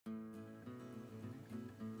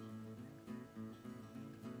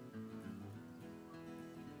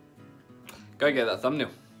Gotta get that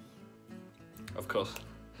thumbnail. Of course.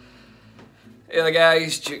 Hey there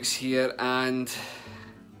guys, Jukes here, and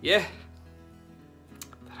yeah,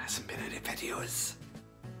 there hasn't been any videos.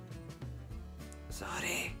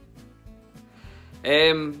 Sorry.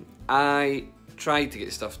 I tried to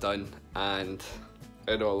get stuff done, and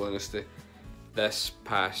in all honesty, this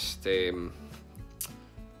past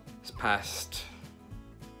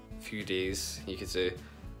few days, you could say,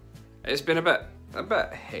 it's been a bit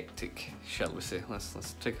hectic, shall we say.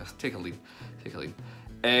 Let's take a lean.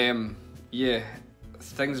 Yeah,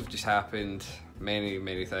 things have just happened.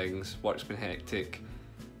 Many things. Work's been hectic.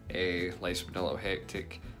 Life's been a little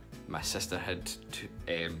hectic. My sister had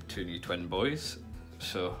two new twin boys,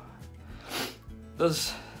 so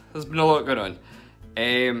there's been a lot going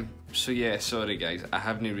on. So yeah, sorry guys, I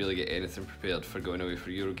haven't really got anything prepared for going away for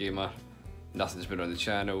Eurogamer. Nothing's been on the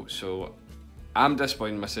channel, so I'm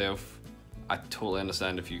disappointed in myself. I totally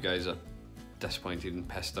understand if you guys are disappointed and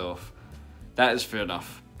pissed off. That is fair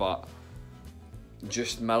enough, but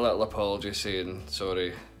just my little apology saying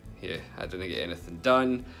sorry. Yeah, I didn't get anything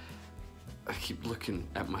done. I keep looking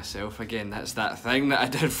at myself again. That's that thing that I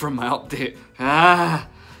did from my update.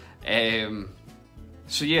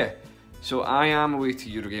 So yeah, so I am away to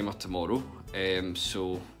Eurogamer tomorrow.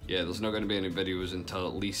 So yeah, there's not going to be any videos until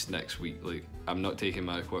at least next week. Like, I'm not taking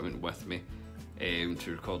my equipment with me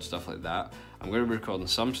to record stuff like that. I'm going to be recording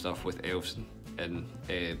some stuff with Elfson and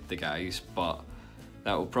the guys, but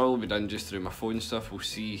that will probably be done just through my phone stuff. We'll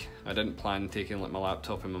see. I didn't plan taking like my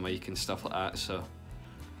laptop and my mic and stuff like that, so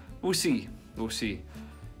we'll see.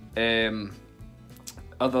 Other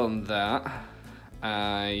than that,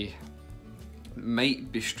 I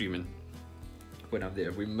might be streaming when I'm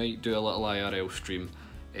there. We might do a little IRL stream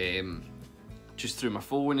just through my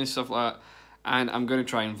phone and stuff like that, and I'm going to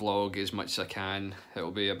try and vlog as much as I can.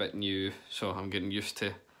 It'll be a bit new, so I'm getting used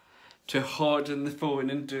to holding the phone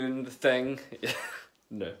and doing the thing.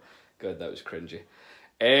 No, God, that was cringy.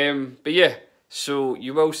 But yeah, so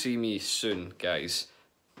you will see me soon, guys.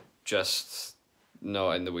 Just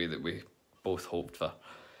not in the way that we both hoped for.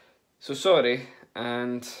 So sorry,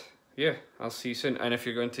 and yeah, I'll see you soon. And if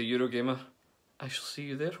you're going to Eurogamer, I shall see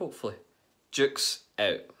you there, hopefully. Jukes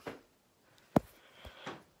out.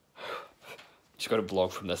 Just got to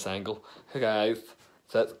vlog from this angle. Hey guys,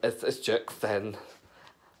 so it's Jukes then.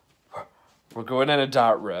 We're going in a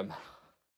dark room.